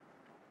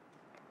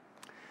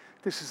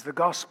This is the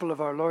gospel of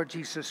our Lord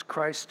Jesus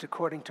Christ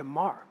according to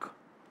Mark.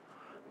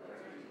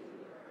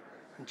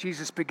 And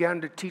Jesus began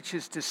to teach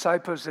his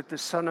disciples that the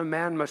Son of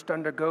Man must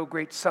undergo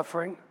great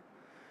suffering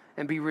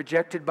and be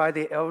rejected by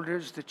the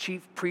elders, the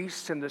chief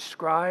priests, and the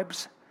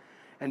scribes,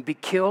 and be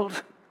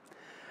killed,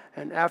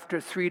 and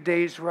after 3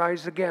 days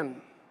rise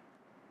again.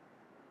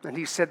 And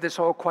he said this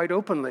all quite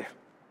openly.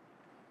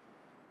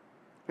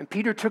 And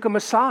Peter took him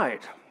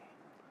aside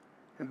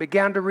and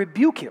began to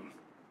rebuke him.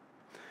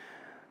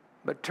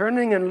 But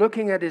turning and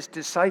looking at his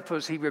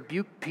disciples, he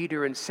rebuked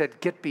Peter and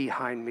said, "Get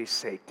behind me,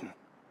 Satan.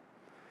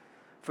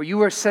 For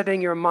you are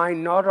setting your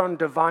mind not on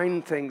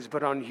divine things,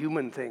 but on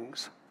human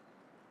things."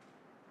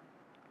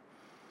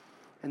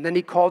 And then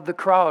he called the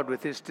crowd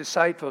with his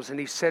disciples, and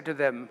he said to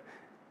them,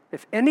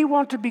 "If any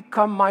want to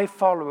become my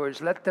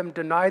followers, let them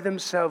deny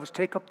themselves,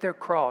 take up their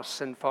cross,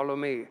 and follow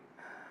me.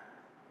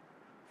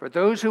 For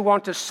those who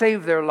want to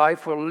save their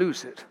life will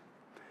lose it.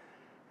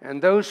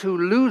 And those who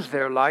lose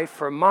their life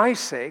for my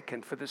sake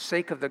and for the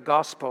sake of the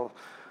gospel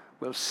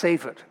will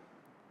save it.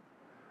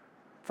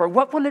 For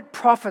what will it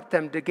profit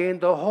them to gain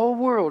the whole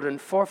world and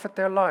forfeit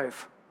their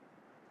life?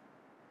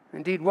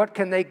 Indeed, what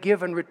can they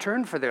give in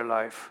return for their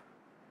life?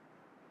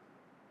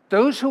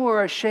 Those who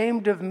are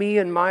ashamed of me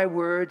and my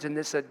words in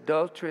this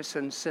adulterous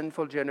and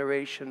sinful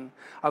generation,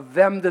 of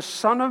them the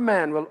Son of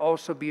Man will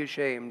also be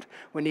ashamed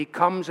when he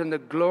comes in the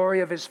glory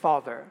of his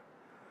Father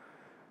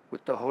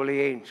with the holy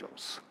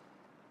angels."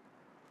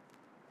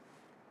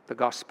 The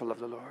gospel of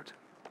the Lord.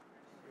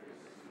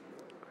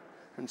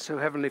 And so,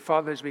 Heavenly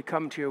Father, as we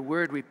come to your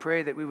word, we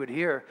pray that we would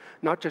hear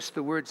not just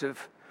the words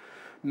of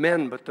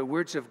men, but the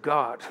words of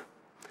God.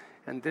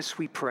 And this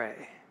we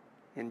pray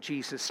in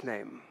Jesus'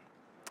 name.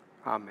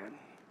 Amen.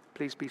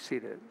 Please be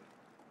seated.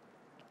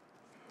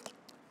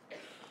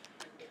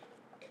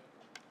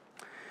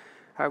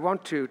 I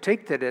want to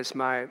take that as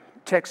my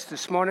text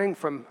this morning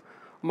from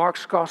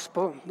Mark's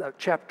Gospel,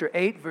 chapter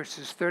 8,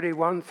 verses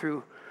 31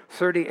 through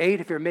 38.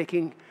 If you're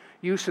making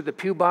use of the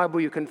Pew Bible,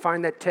 you can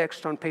find that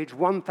text on page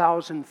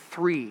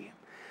 1003.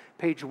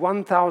 Page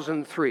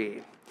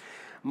 1003.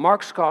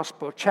 Mark's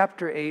Gospel,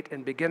 chapter 8,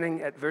 and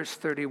beginning at verse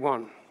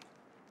 31.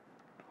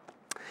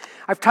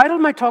 I've titled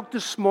my talk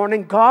this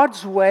morning,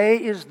 "God's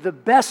Way is the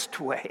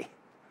Best Way."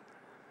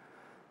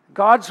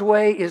 God's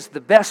way is the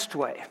best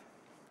way.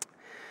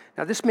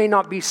 Now, this may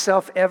not be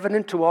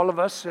self-evident to all of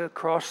us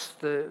across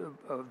the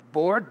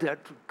board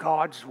that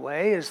God's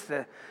way is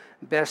the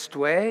best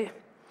way.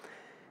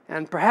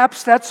 And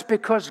perhaps that's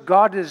because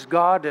God is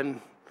God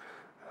and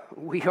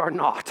we are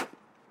not.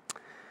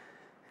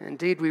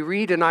 Indeed, we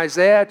read in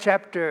Isaiah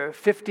chapter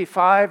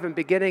 55 and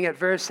beginning at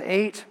verse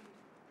 8,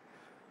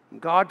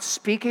 God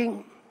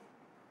speaking,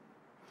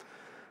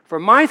 "For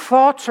my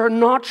thoughts are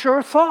not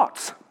your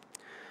thoughts,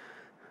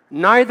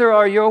 neither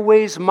are your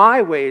ways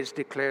my ways,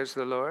 declares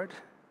the Lord.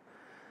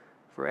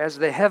 For as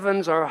the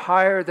heavens are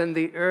higher than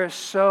the earth,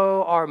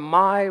 so are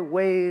my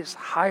ways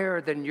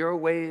higher than your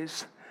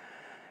ways,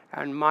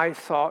 and my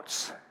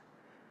thoughts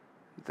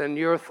than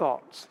your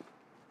thoughts."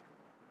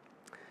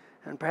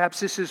 And perhaps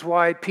this is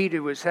why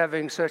Peter was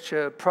having such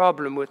a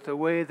problem with the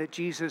way that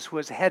Jesus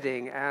was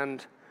heading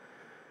and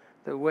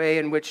the way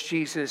in which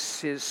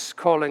Jesus is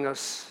calling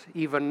us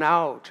even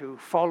now to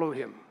follow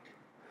him.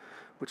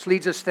 Which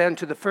leads us then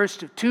to the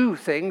first of two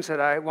things that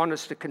I want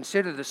us to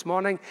consider this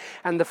morning.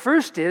 And the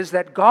first is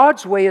that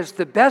God's way is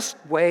the best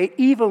way,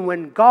 even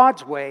when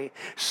God's way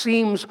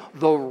seems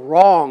the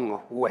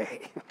wrong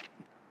way.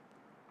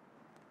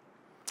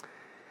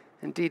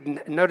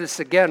 Indeed, notice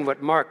again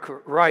what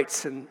Mark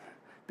writes in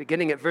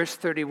beginning at verse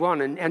 31.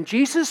 And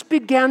Jesus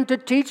began to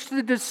teach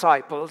the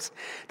disciples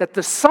that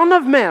the Son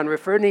of Man,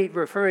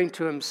 referring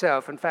to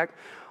himself, in fact,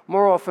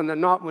 more often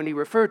than not, when he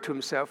referred to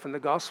himself in the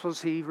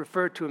Gospels, he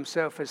referred to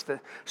himself as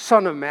the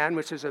Son of Man,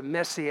 which is a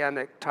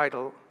messianic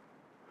title.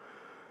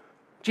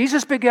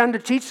 Jesus began to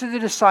teach the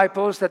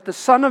disciples that the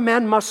Son of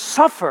Man must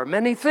suffer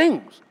many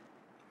things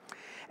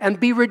and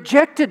be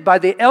rejected by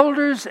the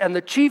elders and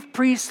the chief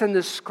priests and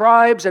the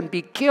scribes and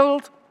be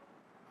killed,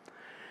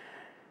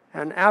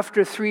 and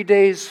after 3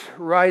 days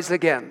rise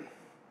again.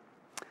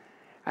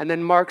 And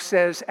then Mark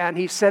says, and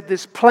he said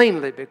this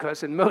plainly,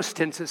 because in most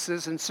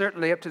instances, and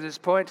certainly up to this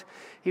point,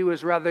 he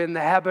was rather in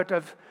the habit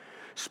of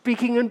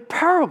speaking in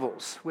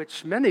parables,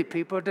 which many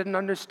people didn't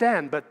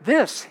understand. But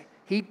this,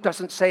 he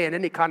doesn't say in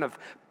any kind of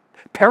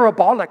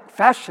parabolic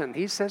fashion.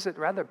 He says it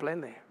rather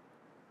plainly.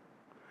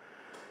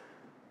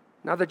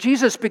 Now, that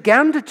Jesus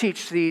began to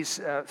teach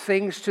these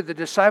things to the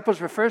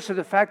disciples refers to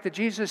the fact that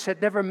Jesus had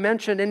never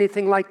mentioned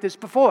anything like this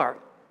before.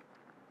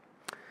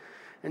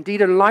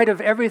 Indeed, in light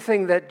of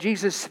everything that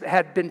Jesus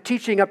had been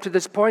teaching up to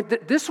this point,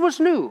 this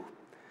was new.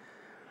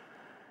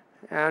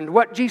 And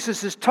what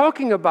Jesus is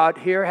talking about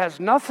here has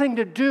nothing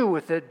to do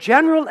with the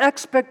general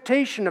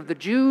expectation of the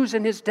Jews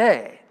in his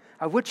day,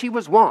 of which he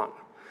was one,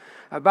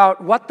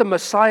 about what the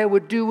Messiah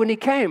would do when he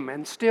came.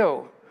 And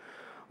still,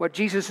 what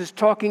Jesus is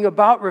talking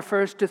about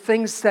refers to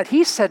things that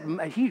he said,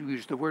 he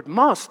used the word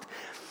must,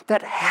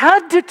 that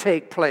had to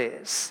take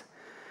place,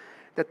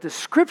 that the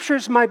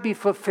scriptures might be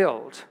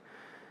fulfilled.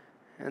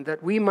 and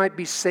that we might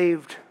be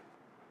saved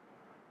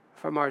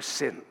from our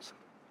sins.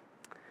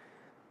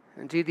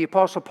 Indeed, the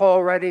Apostle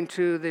Paul, writing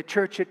to the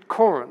church at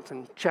Corinth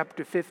in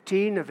chapter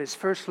 15 of his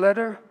first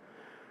letter,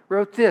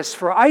 wrote this,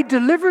 "For I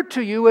delivered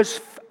to you as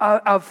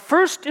of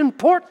first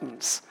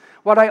importance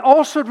what I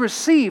also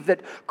received,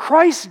 that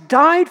Christ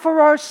died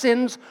for our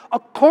sins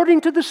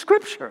according to the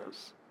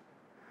Scriptures,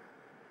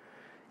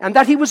 and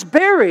that he was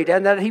buried,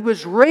 and that he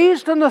was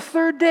raised on the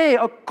third day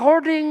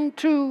according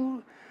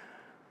to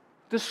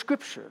the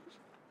Scriptures."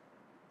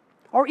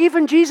 Or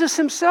even Jesus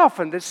himself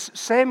in this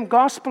same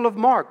Gospel of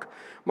Mark,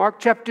 Mark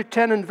chapter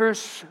 10 and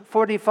verse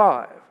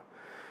 45.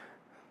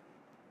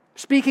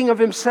 Speaking of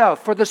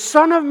himself, "For the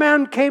Son of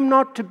Man came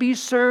not to be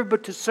served,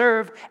 but to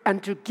serve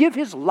and to give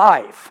his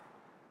life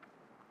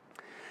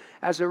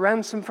as a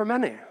ransom for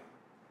many."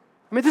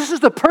 I mean, this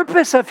is the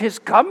purpose of his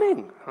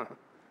coming.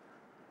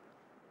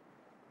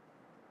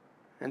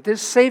 And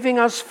this saving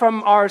us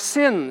from our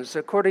sins,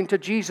 according to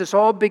Jesus,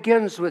 all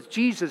begins with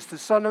Jesus, the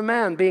Son of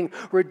Man, being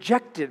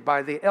rejected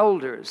by the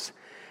elders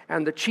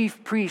and the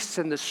chief priests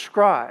and the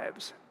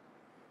scribes.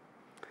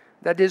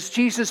 That is,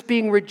 Jesus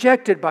being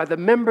rejected by the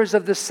members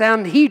of the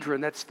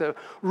Sanhedrin, that's the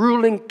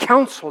ruling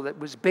council that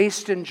was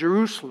based in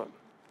Jerusalem.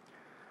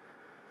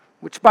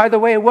 Which, by the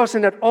way,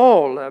 wasn't at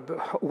all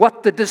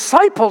what the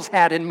disciples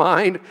had in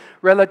mind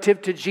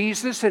relative to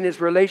Jesus and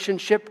his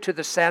relationship to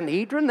the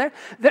Sanhedrin.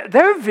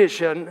 Their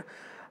vision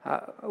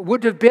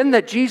would have been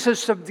that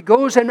Jesus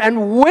goes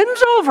and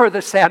wins over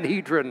the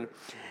Sanhedrin.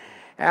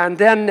 And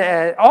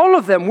then all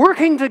of them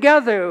working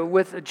together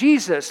with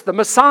Jesus, the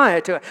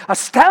Messiah, to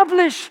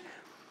establish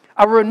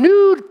a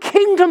renewed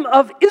kingdom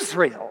of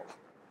Israel,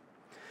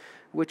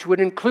 which would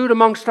include,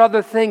 amongst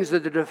other things, the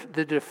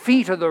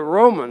defeat of the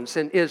Romans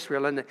in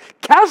Israel and the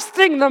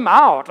casting them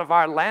out of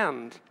our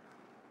land,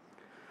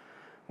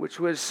 which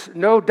was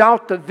no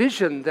doubt the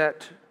vision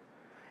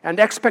and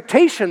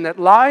expectation that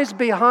lies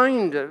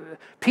behind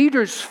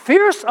Peter's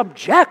fierce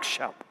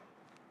objection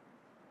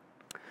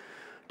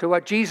to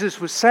what Jesus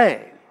was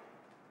saying.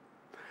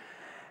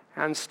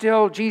 And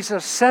still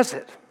Jesus says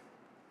it.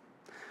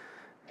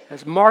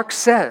 As Mark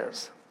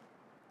says,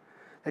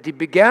 that he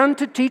began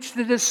to teach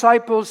the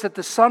disciples that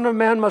the Son of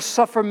Man must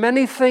suffer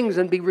many things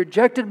and be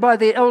rejected by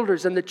the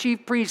elders and the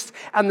chief priests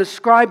and the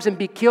scribes and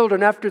be killed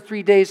and after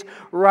 3 days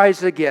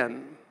rise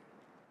again.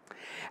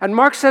 And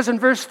Mark says in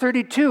verse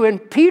 32,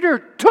 "And Peter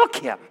took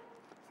him."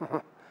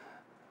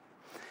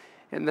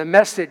 In the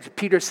Message,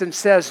 Peterson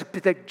says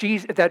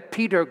that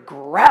Peter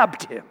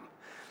grabbed him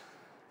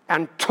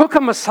and took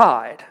him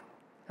aside,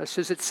 just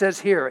as it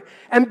says here,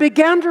 and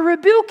began to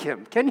rebuke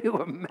him. Can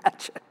you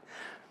imagine?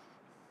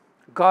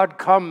 God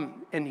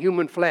come in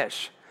human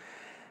flesh,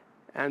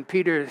 and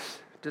Peter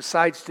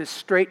decides to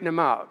straighten him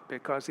out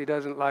because he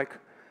doesn't like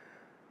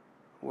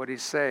what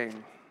he's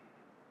saying.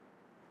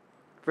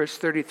 Verse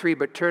 33,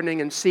 "But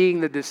turning and seeing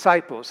the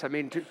disciples,"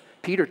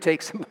 Peter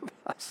takes him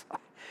aside.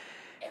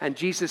 And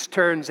Jesus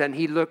turns and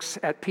he looks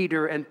at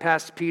Peter and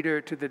past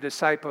Peter to the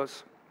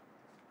disciples.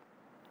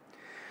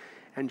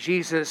 And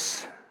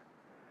Jesus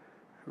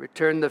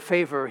returned the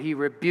favor. He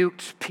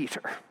rebuked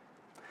Peter.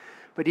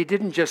 But he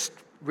didn't just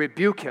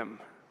rebuke him.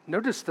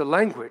 Notice the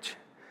language.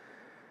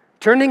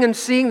 Turning and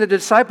seeing the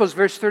disciples,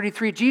 verse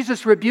 33,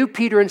 Jesus rebuked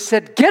Peter and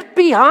said, "Get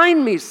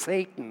behind me,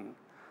 Satan."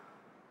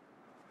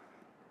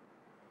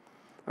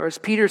 Or as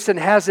Peterson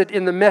has it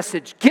in the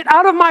Message, "Get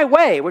out of my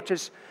way," which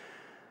is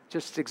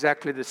just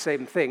exactly the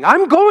same thing.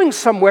 I'm going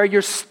somewhere,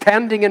 you're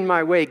standing in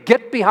my way.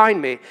 Get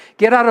behind me.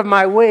 Get out of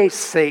my way,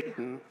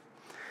 Satan.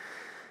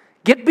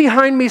 Get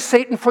behind me,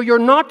 Satan, for you're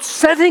not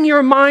setting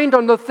your mind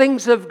on the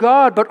things of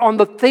God, but on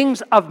the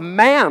things of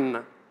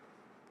man.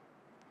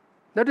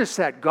 Notice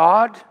that.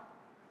 God,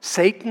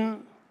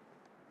 Satan,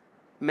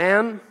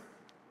 man.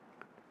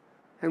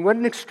 And what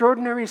an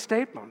extraordinary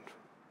statement.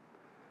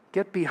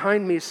 Get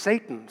behind me,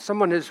 Satan.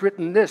 Someone has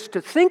written this: to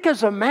think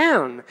as a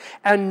man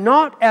and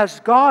not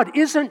as God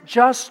isn't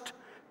just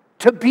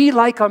to be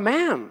like a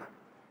man.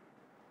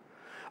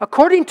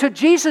 According to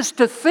Jesus,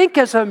 to think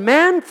as a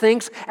man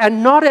thinks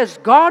and not as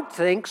God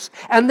thinks,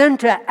 and then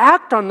to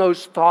act on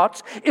those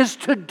thoughts, is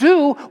to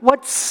do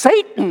what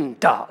Satan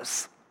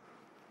does.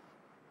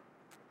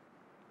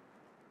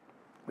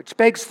 Which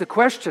begs the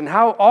question,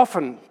 how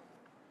often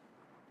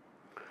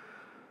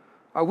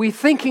are we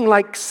thinking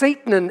like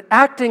Satan and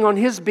acting on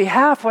his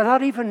behalf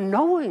without even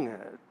knowing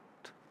it?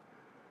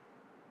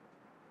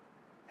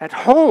 At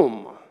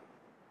home,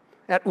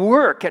 at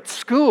work, at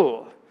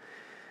school,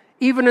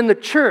 even in the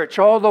church,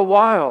 all the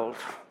while,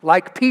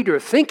 like Peter,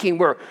 thinking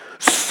we're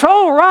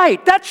so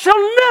right, that shall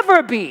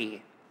never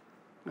be.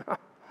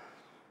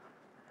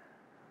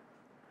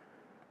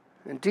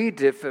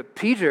 Indeed, if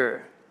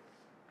Peter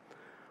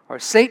or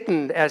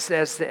Satan, as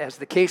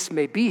the case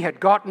may be, had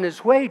gotten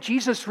his way,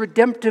 Jesus'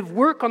 redemptive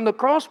work on the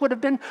cross would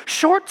have been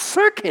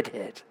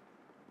short-circuited.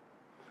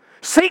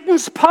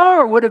 Satan's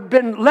power would have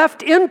been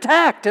left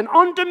intact and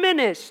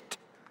undiminished.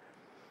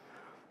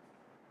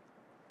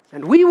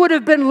 And we would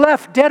have been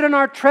left dead in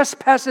our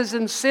trespasses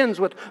and sins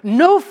with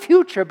no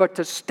future but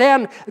to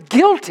stand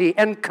guilty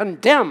and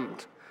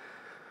condemned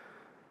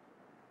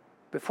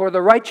before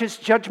the righteous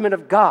judgment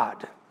of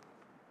God.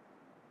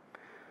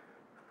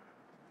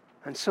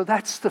 And so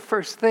that's the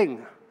first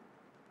thing.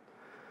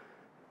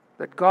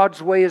 That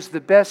God's way is the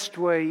best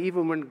way,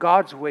 even when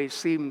God's way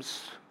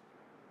seems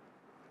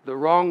the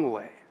wrong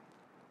way.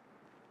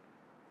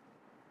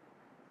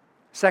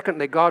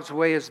 Secondly, God's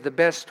way is the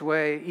best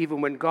way,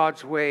 even when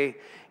God's way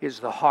is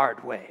the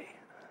hard way.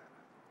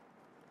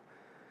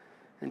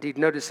 Indeed,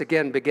 notice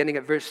again, beginning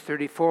at verse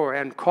 34,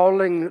 and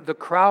calling the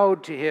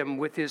crowd to him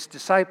with his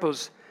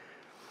disciples,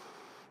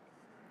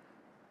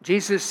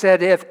 Jesus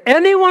said, if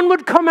anyone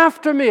would come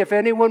after me, if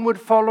anyone would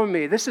follow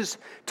me. This is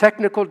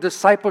technical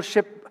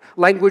discipleship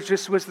language.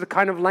 This was the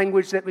kind of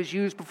language that was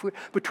used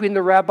between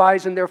the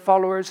rabbis and their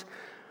followers.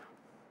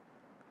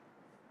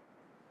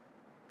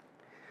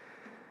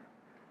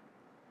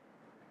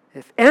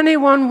 If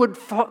anyone would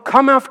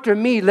come after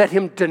me, let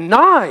him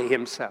deny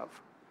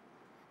himself.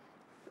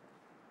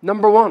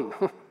 Number one.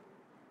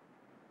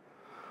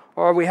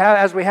 Or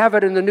as we have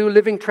it in the New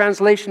Living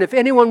Translation, if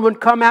anyone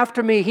would come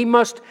after me, he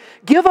must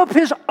give up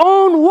his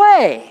own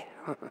way.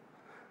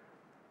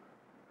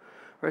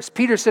 Or as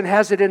Peterson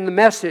has it in the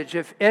Message,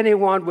 if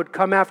anyone would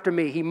come after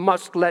me, he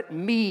must let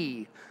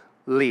me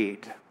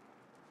lead.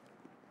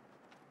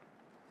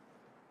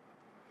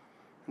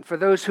 And for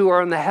those who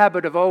are in the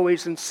habit of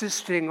always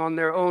insisting on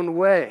their own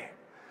way,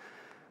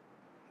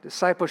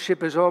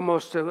 discipleship is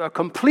almost a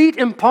complete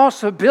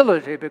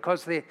impossibility,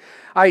 because the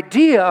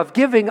idea of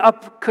giving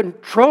up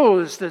control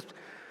is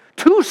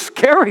too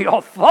scary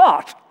a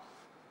thought.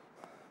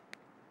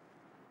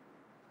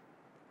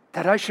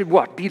 That I should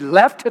what? Be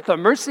left at the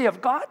mercy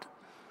of God?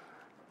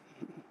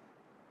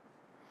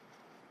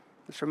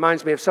 This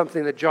reminds me of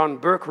something that John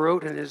Burke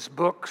wrote in his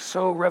book,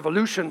 So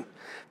Revolution.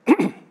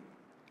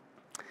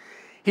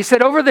 He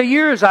said, over the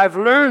years, I've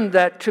learned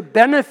that to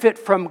benefit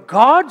from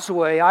God's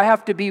way, I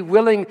have to be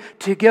willing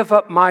to give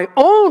up my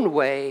own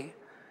way.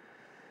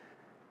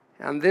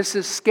 And this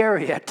is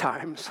scary at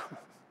times.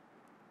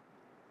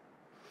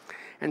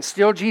 And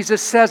still Jesus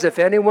says, if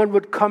anyone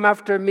would come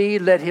after me,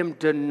 let him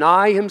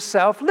deny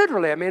himself.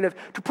 Literally,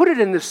 to put it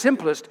in the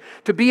simplest,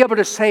 to be able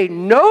to say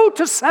no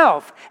to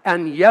self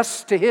and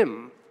yes to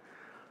him.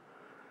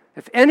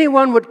 If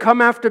anyone would come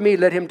after me,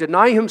 let him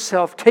deny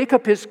himself, take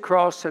up his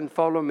cross and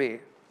follow me.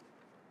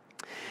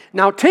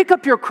 Now, take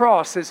up your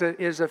cross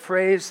is a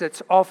phrase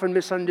that's often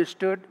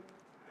misunderstood.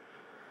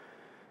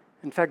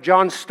 In fact,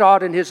 John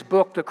Stott, in his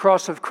book, The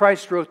Cross of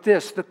Christ, wrote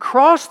this: the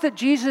cross that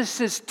Jesus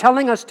is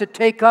telling us to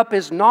take up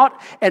is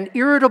not an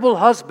irritable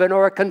husband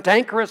or a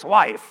cantankerous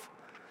wife.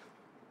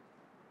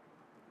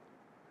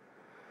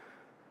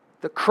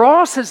 The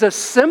cross is a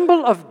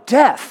symbol of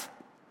death.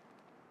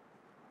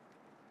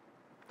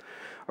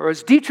 Or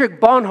as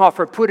Dietrich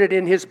Bonhoeffer put it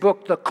in his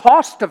book, The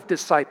Cost of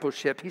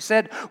Discipleship, he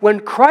said,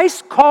 when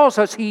Christ calls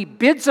us, he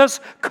bids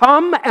us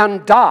come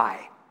and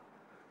die.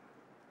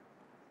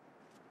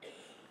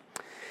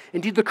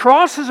 Indeed, the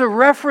cross is a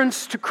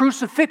reference to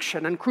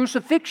crucifixion, and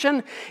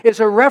crucifixion is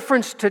a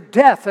reference to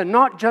death, and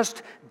not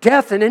just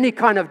death in any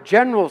kind of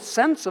general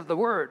sense of the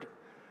word,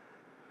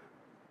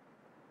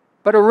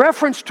 but a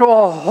reference to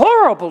a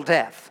horrible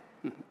death,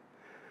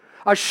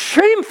 a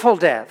shameful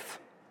death,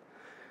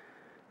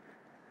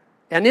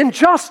 an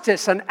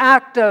injustice, an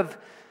act of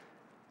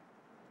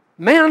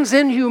man's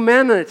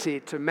inhumanity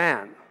to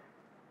man.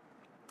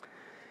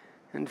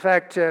 In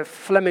fact,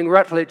 Fleming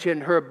Rutledge,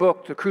 in her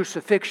book, The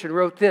Crucifixion,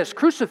 wrote this: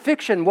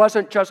 crucifixion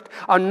wasn't just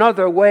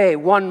another way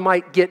one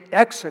might get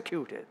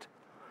executed.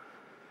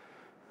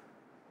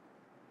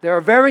 There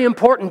are very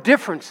important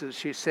differences,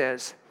 she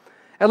says.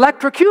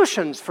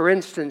 Electrocutions, for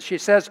instance, she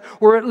says,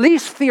 were at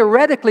least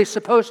theoretically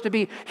supposed to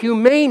be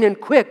humane and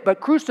quick, but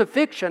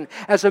crucifixion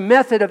as a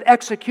method of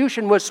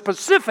execution was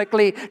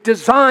specifically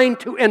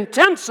designed to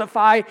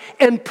intensify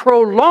and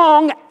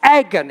prolong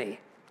agony.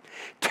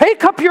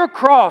 Take up your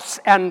cross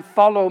and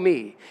follow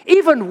me.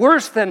 Even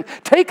worse than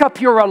take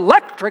up your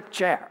electric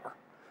chair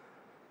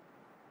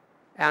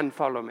and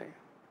follow me.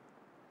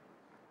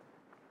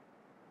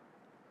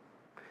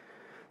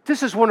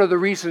 This is one of the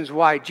reasons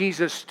why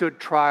Jesus stood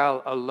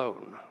trial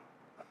alone.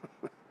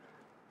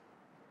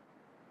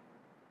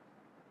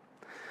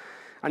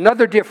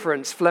 Another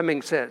difference,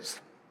 Fleming says.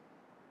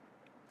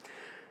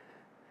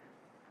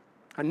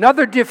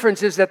 Another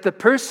difference is that the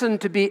person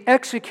to be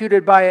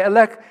executed by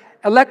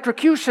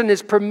electrocution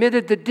is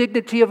permitted the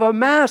dignity of a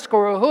mask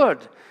or a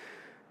hood.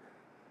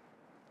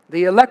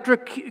 The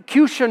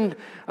electrocution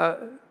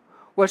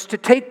was to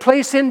take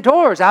place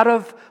indoors, out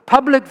of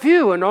public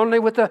view, and only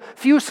with a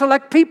few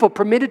select people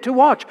permitted to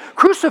watch.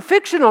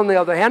 Crucifixion, on the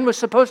other hand, was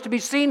supposed to be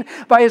seen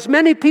by as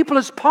many people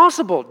as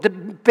possible.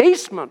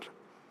 Debasement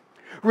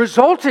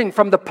resulting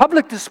from the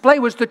public display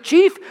was the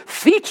chief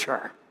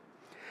feature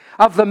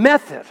of the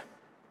method,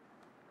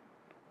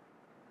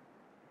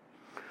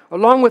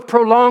 along with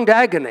prolonged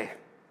agony.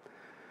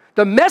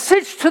 The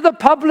message to the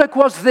public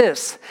was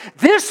this: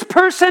 this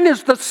person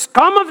is the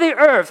scum of the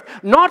earth,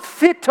 not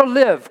fit to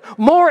live,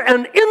 more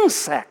an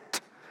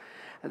insect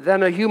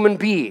than a human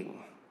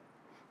being.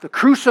 The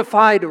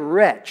crucified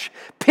wretch,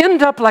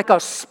 pinned up like a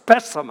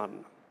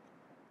specimen.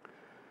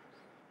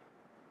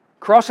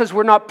 Crosses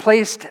were not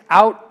placed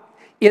out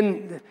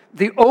in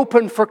the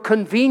open for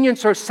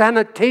convenience or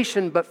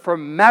sanitation, but for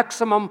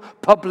maximum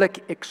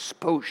public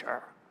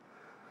exposure.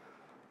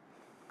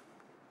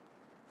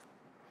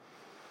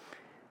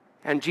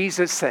 And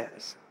Jesus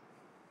says,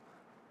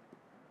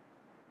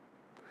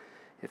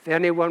 if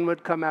anyone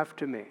would come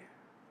after me,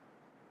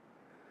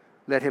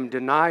 let him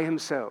deny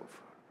himself,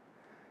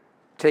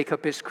 take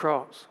up his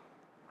cross,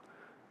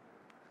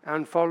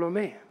 and follow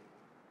me.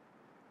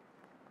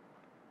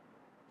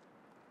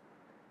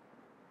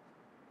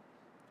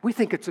 We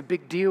think it's a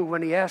big deal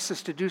when he asks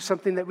us to do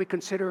something that we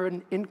consider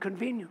an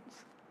inconvenience.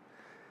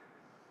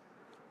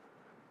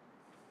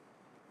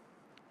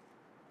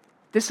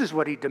 This is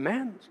what he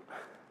demands.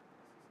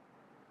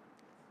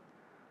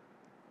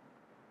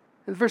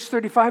 In verse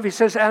 35, he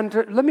says, and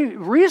let me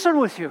reason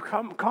with you.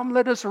 Come,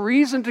 let us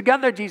reason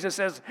together, Jesus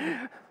says.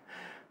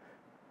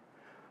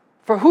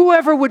 For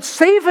whoever would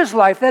save his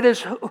life, that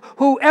is,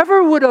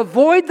 whoever would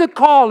avoid the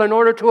call in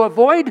order to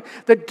avoid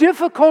the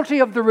difficulty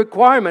of the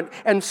requirement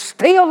and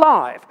stay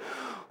alive,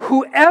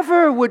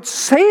 whoever would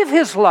save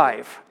his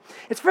life.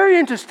 It's very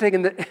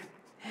interesting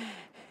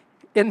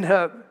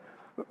in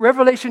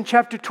Revelation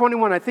chapter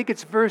 21, I think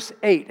it's verse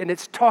 8, and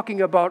it's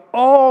talking about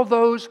all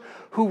those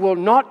who will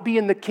not be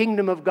in the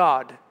kingdom of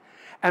God.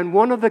 And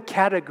one of the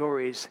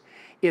categories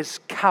is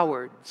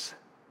cowards.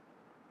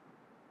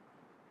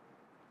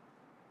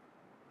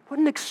 What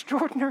an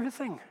extraordinary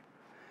thing.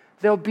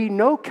 There'll be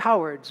no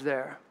cowards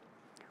there.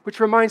 Which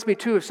reminds me,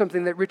 too, of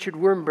something that Richard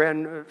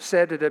Wurmbrand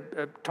said at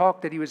a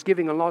talk that he was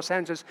giving in Los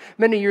Angeles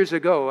many years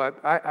ago.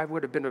 I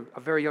would have been a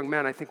very young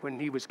man, I think, when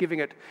he was giving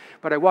it,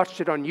 but I watched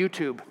it on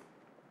YouTube.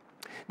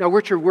 Now,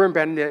 Richard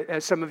Wurmbrand,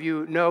 as some of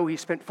you know, he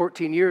spent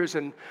 14 years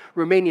in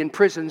Romanian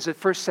prisons. The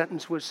first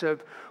sentence was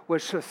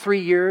 3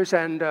 years,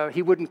 and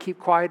he wouldn't keep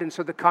quiet, and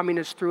so the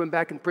communists threw him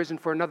back in prison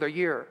for another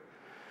year.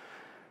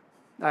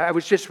 I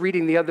was just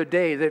reading the other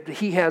day that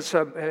he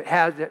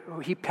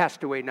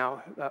passed away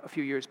now a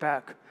few years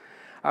back.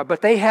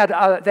 But they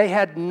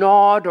had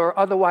gnawed or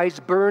otherwise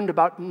burned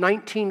about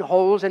 19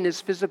 holes in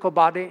his physical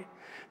body.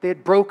 They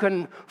had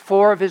broken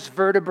 4 of his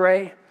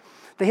vertebrae.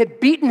 They had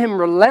beaten him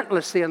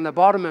relentlessly on the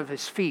bottom of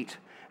his feet,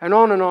 and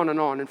on and on and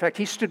on. In fact,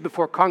 he stood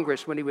before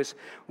Congress when he was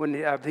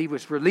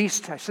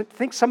released. I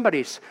think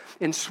somebody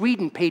in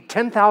Sweden paid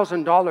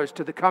 $10,000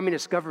 to the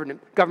communist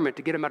government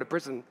to get him out of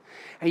prison.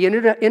 And he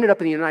ended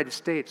up in the United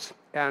States,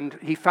 and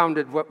he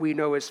founded what we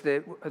know as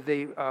the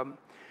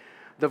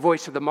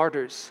Voice of the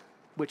Martyrs,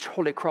 which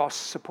Holy Cross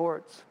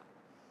supports.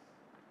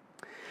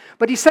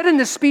 But he said in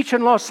this speech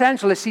in Los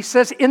Angeles, he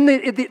says,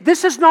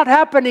 this is not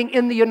happening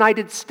in the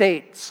United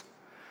States,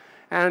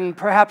 and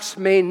perhaps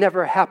may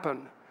never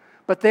happen.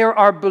 But there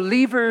are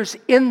believers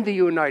in the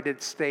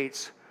United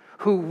States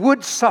who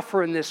would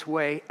suffer in this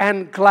way,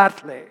 and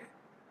gladly,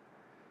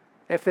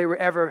 if they were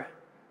ever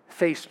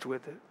faced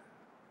with it.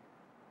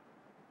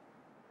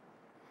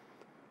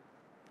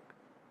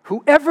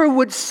 Whoever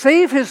would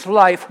save his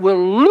life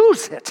will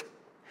lose it.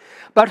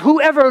 But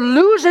whoever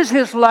loses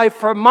his life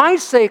for my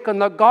sake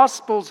and the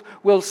gospel's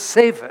will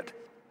save it.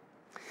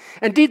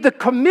 Indeed, the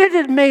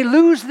committed may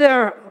lose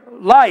their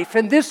life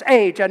in this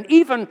age and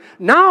even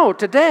now,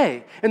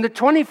 today, in the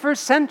 21st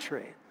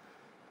century.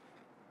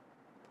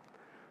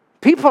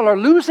 People are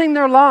losing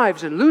their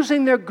lives and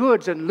losing their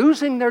goods and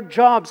losing their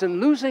jobs and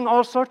losing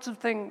all sorts of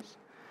things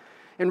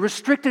in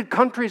restricted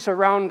countries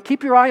around.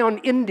 Keep your eye on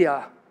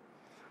India.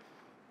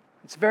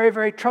 It's very,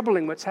 very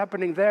troubling what's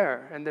happening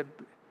there. And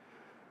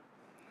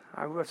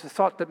I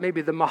thought that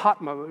maybe the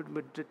Mahatma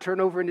would turn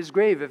over in his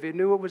grave if he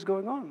knew what was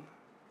going on.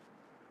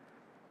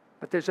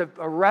 But there's a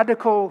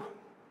radical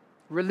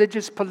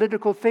religious,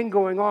 political thing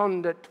going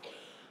on that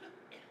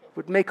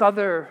would make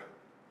other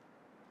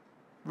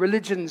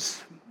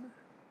religions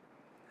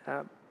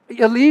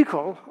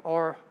illegal,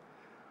 or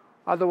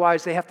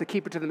otherwise they have to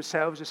keep it to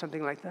themselves or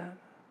something like that.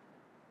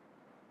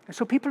 And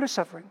so people are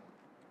suffering.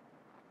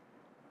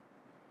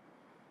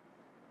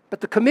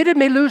 But the committed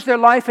may lose their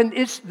life in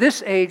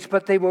this age,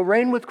 but they will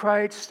reign with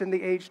Christ in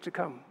the age to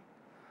come.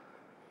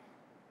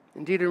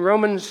 Indeed, in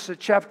Romans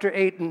chapter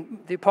 8, and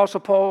the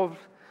Apostle Paul,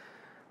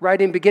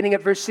 writing beginning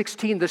at verse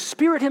 16, the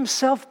Spirit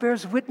himself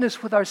bears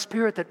witness with our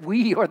spirit that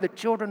we are the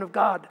children of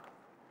God.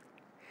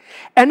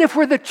 And if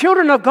we're the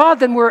children of God,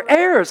 then we're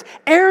heirs,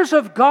 heirs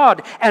of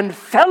God, and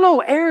fellow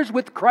heirs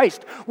with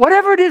Christ.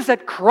 Whatever it is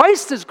that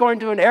Christ is going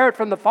to inherit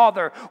from the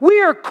Father,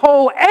 we are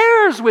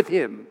co-heirs with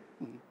him.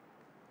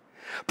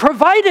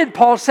 Provided,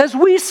 Paul says,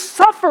 we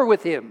suffer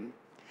with him,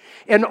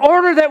 in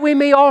order that we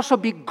may also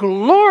be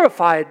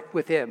glorified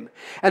with him.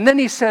 And then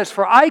he says,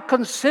 for I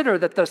consider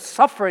that the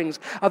sufferings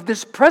of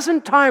this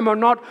present time are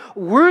not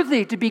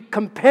worthy to be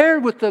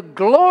compared with the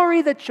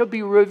glory that shall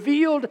be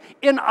revealed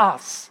in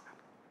us.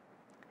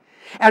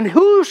 And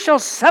who shall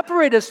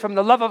separate us from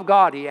the love of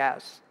God, he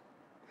asks.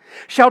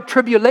 Shall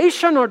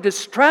tribulation or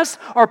distress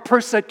or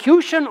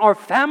persecution or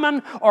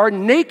famine or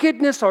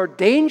nakedness or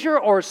danger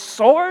or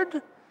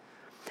sword?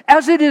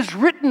 As it is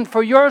written,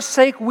 for your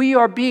sake we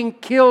are being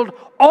killed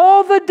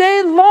all the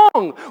day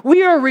long.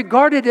 We are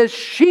regarded as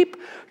sheep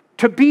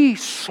to be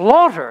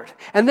slaughtered.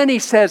 And then he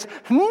says,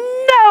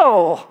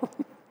 no!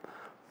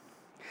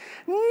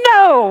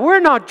 No, we're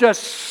not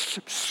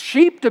just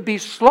sheep to be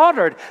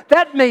slaughtered.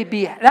 That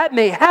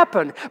may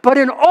happen. But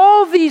in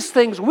all these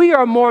things, we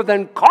are more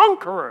than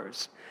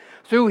conquerors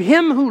through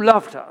him who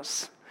loved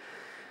us.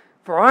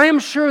 For I am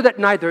sure that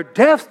neither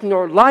death,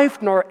 nor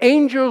life, nor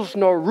angels,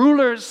 nor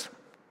rulers,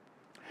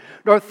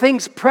 nor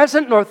things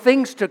present, nor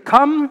things to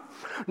come,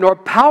 nor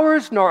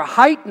powers, nor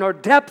height, nor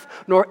depth,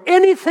 nor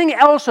anything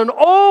else in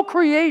all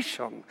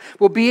creation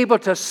will be able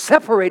to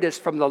separate us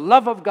from the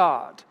love of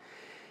God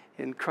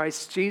in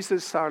Christ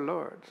Jesus our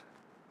Lord.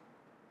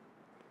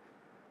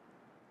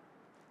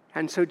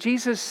 And so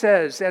Jesus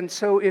says, and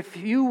so if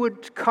you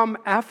would come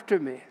after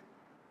me,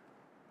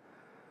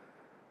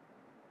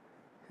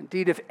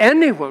 indeed, if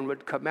anyone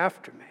would come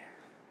after me,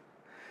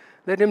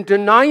 let him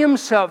deny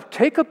himself,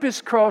 take up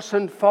his cross,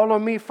 and follow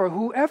me. For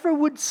whoever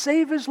would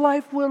save his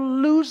life will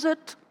lose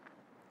it.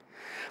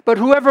 But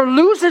whoever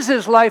loses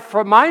his life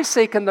for my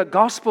sake and the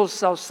gospel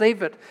shall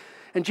save it.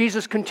 And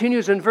Jesus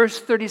continues in verse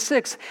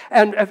 36.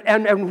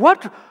 And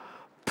what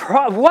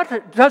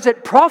does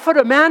it profit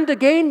a man to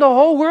gain the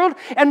whole world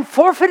and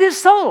forfeit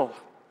his soul?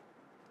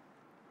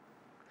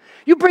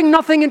 You bring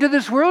nothing into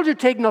this world, you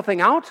take nothing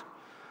out.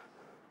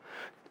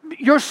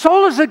 Your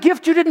soul is a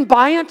gift, you didn't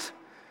buy it.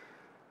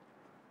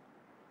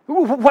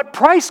 What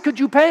price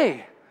could you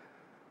pay?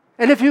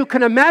 And if you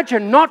can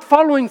imagine not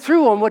following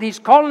through on what he's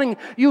calling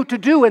you to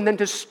do and then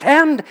to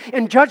stand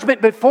in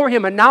judgment before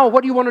him, and now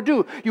what do you want to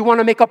do? You want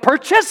to make a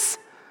purchase?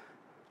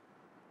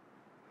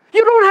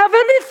 You don't have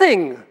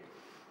anything.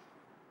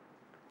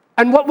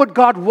 And what would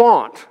God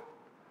want?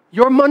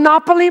 Your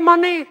monopoly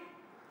money?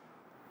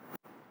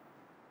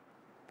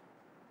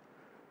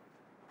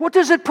 What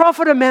does it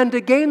profit a man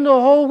to gain the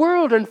whole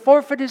world and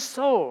forfeit his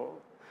soul?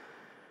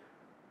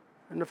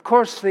 And of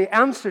course, the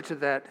answer to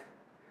that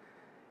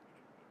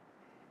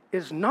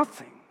is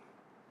nothing.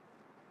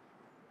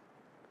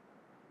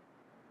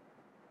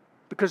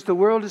 Because the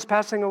world is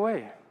passing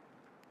away.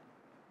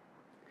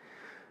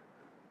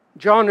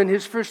 John, in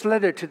his first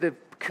letter to the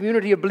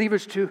community of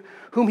believers to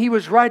whom he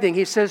was writing,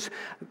 he says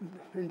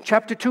in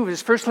chapter 2 of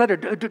his first letter,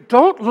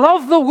 don't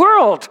love the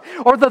world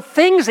or the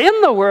things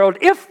in the world.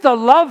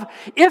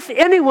 If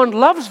anyone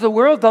loves the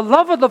world, the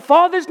love of the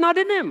Father is not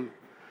in him.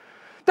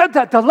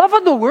 The love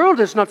of the world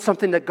is not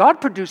something that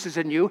God produces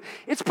in you.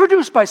 It's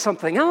produced by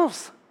something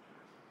else.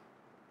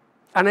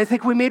 And I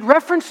think we made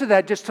reference to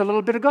that just a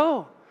little bit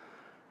ago.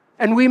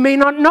 And we may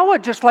not know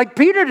it, just like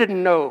Peter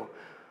didn't know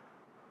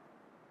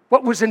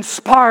what was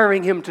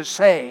inspiring him to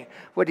say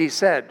what he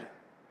said.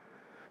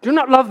 Do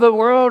not love the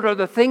world or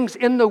the things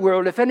in the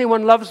world. If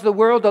anyone loves the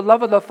world, the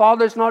love of the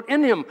Father is not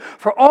in him.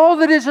 For all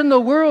that is in the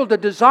world, the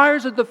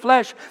desires of the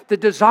flesh, the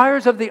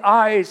desires of the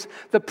eyes,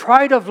 the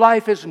pride of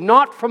life is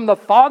not from the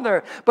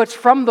Father, but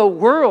from the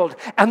world.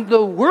 And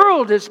the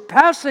world is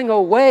passing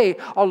away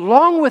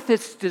along with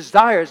its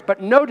desires.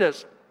 But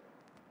notice,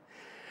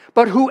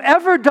 but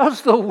whoever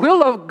does the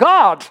will of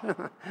God,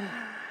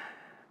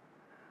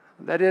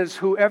 that is,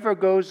 whoever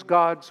goes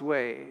God's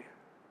way,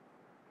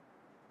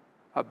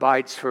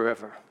 abides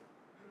forever.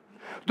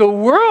 The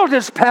world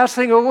is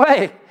passing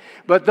away,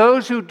 but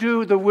those who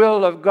do the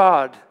will of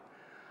God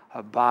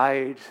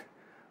abide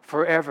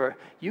forever.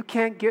 You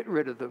can't get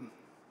rid of them.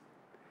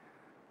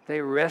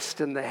 They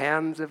rest in the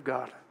hands of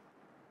God.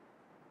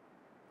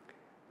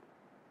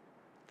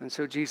 And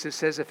so Jesus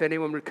says, if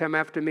anyone would come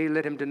after me,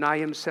 let him deny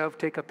himself,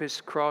 take up his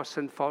cross,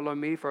 and follow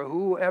me. For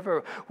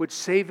whoever would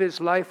save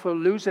his life will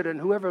lose it, and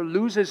whoever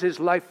loses his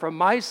life for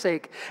my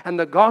sake and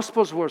the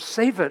gospel's will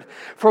save it.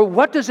 For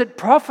what does it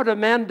profit a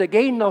man to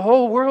gain the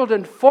whole world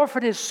and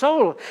forfeit his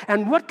soul?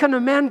 And what can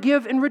a man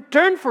give in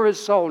return for his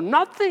soul?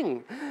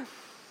 Nothing.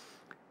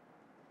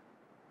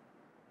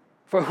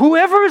 For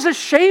whoever is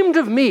ashamed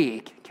of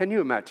me, can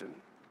you imagine?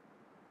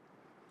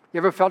 You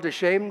ever felt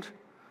ashamed?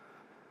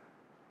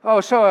 Oh,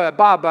 so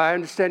Bob, I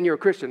understand you're a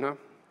Christian, huh?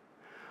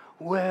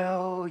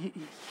 Well,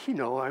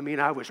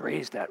 I was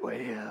raised that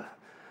way.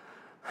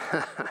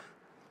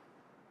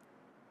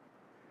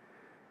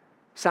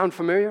 Sound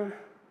familiar?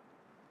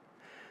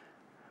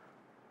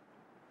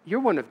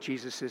 You're one of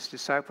Jesus'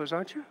 disciples,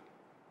 aren't you?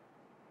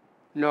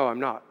 No, I'm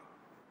not.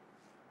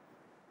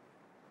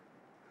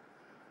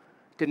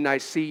 Didn't I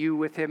see you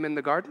with him in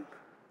the garden?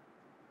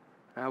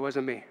 That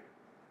wasn't me.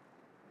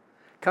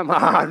 Come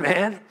on,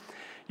 man.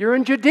 You're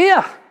in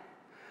Judea.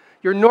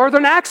 Your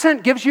northern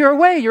accent gives you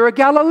away. You're a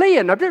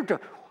Galilean. I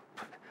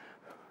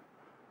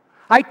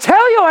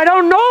tell you, I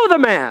don't know the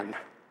man.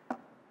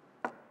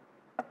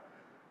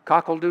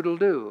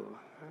 Cockle-doodle-doo.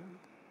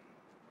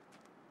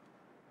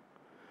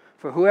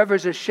 For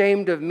whoever's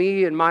ashamed of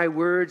me and my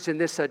words in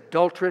this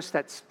adulterous,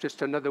 that's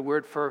just another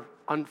word for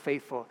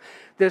unfaithful,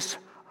 this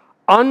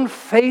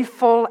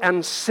unfaithful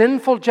and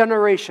sinful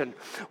generation,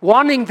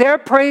 wanting their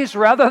praise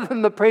rather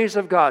than the praise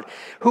of God.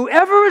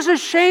 Whoever is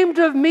ashamed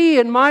of me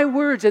and my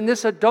words in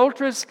this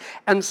adulterous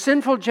and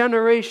sinful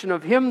generation,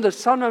 of him the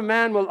Son of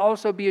Man will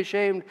also be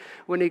ashamed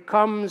when he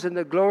comes in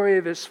the glory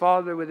of his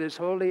Father with his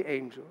holy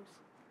angels.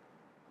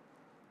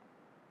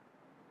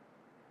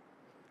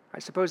 I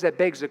suppose that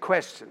begs the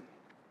question.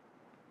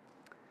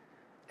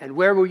 And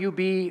where will you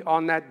be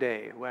on that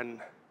day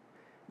when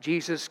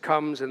Jesus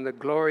comes in the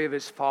glory of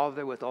his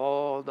Father with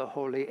all the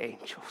holy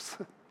angels?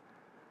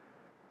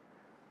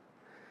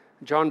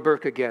 John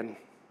Burke again,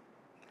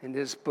 in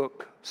his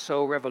book,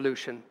 Soul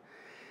Revolution,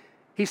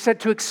 he said,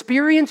 to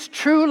experience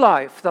true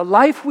life, the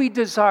life we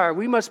desire,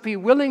 we must be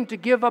willing to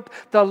give up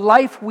the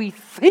life we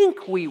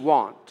think we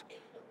want.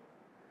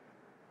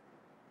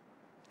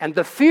 And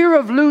the fear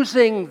of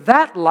losing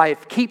that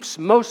life keeps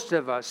most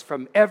of us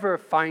from ever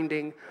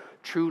finding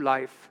true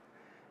life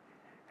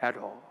at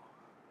all.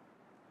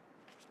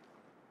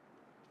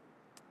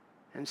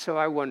 And so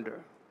I wonder,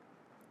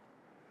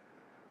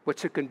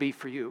 what's it going to be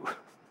for you?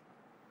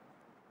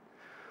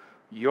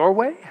 Your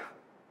way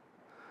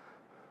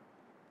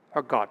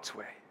or God's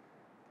way?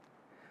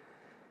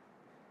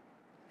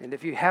 And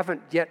if you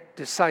haven't yet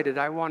decided,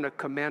 I want to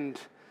commend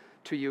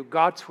to you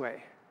God's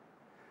way,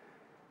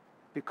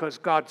 because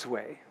God's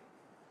way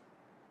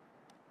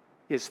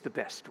is the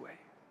best way.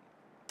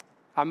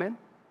 Amen?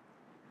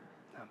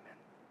 Amen.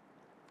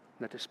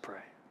 Let us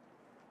pray.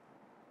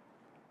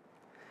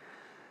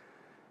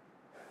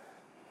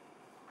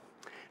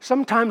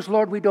 Sometimes,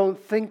 Lord, we don't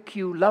think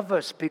you love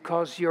us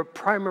because your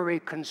primary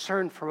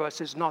concern for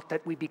us is not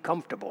that we be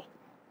comfortable.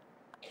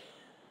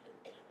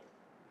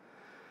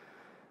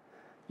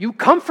 You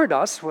comfort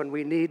us when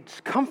we need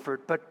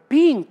comfort, but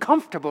being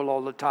comfortable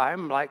all the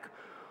time, like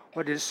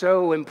what is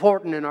so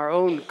important in our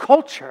own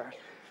culture,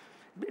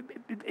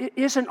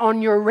 isn't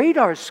on your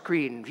radar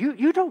screen.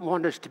 You don't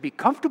want us to be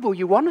comfortable.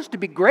 You want us to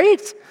be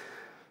great.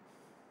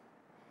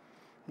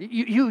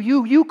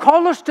 You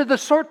call us to the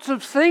sorts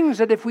of things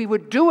that if we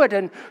would do it,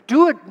 and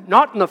do it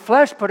not in the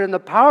flesh, but in the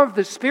power of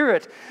the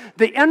Spirit,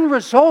 the end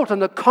result and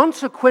the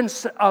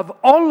consequence of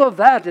all of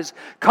that is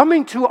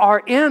coming to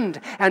our end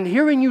and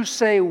hearing you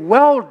say,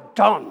 well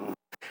done,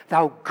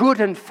 thou good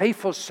and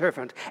faithful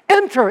servant.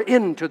 Enter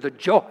into the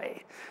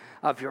joy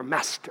of your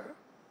master.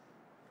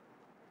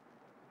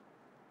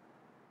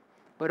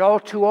 But all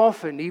too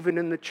often, even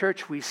in the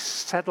church, we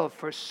settle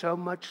for so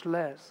much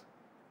less.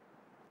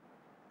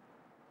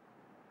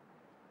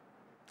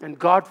 And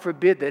God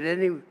forbid that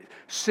any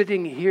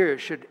sitting here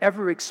should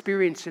ever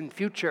experience in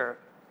future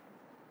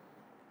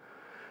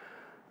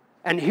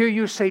and hear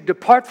you say,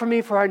 depart from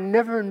me, for I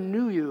never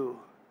knew you.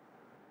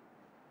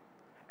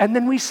 And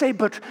then we say,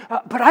 but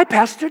I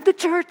pastored the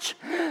church,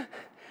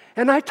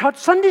 and I taught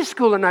Sunday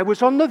school, and I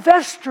was on the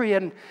vestry,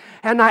 and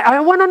I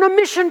went on a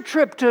mission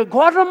trip to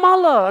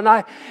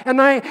Guatemala,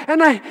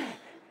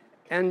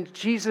 and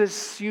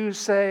Jesus, you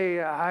say,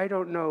 I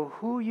don't know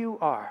who you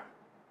are.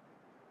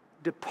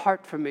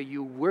 Depart from me,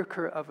 you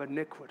worker of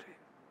iniquity.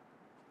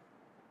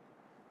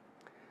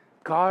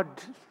 God,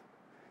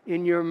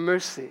 in your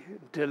mercy,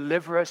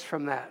 deliver us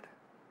from that.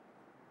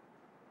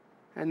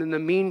 And in the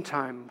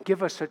meantime,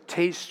 give us a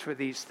taste for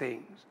these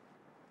things.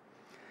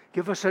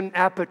 Give us an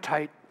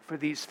appetite for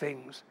these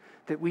things,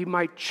 that we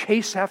might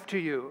chase after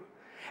you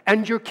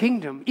and your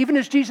kingdom. Even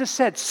as Jesus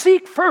said,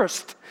 seek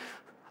first,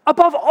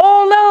 above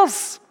all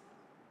else.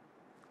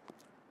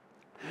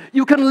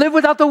 You can live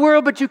without the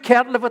world, but you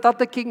can't live without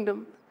the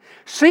kingdom.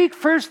 Seek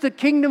first the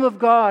kingdom of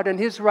God and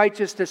his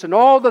righteousness, and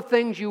all the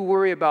things you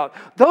worry about,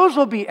 those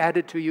will be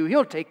added to you.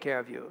 He'll take care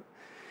of you.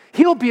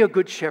 He'll be a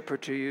good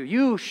shepherd to you.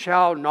 You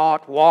shall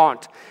not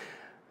want,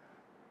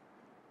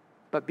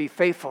 but be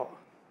faithful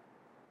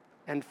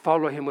and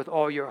follow him with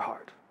all your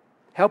heart.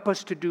 Help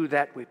us to do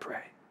that, we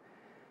pray.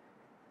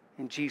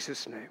 In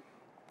Jesus' name,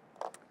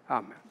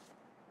 amen.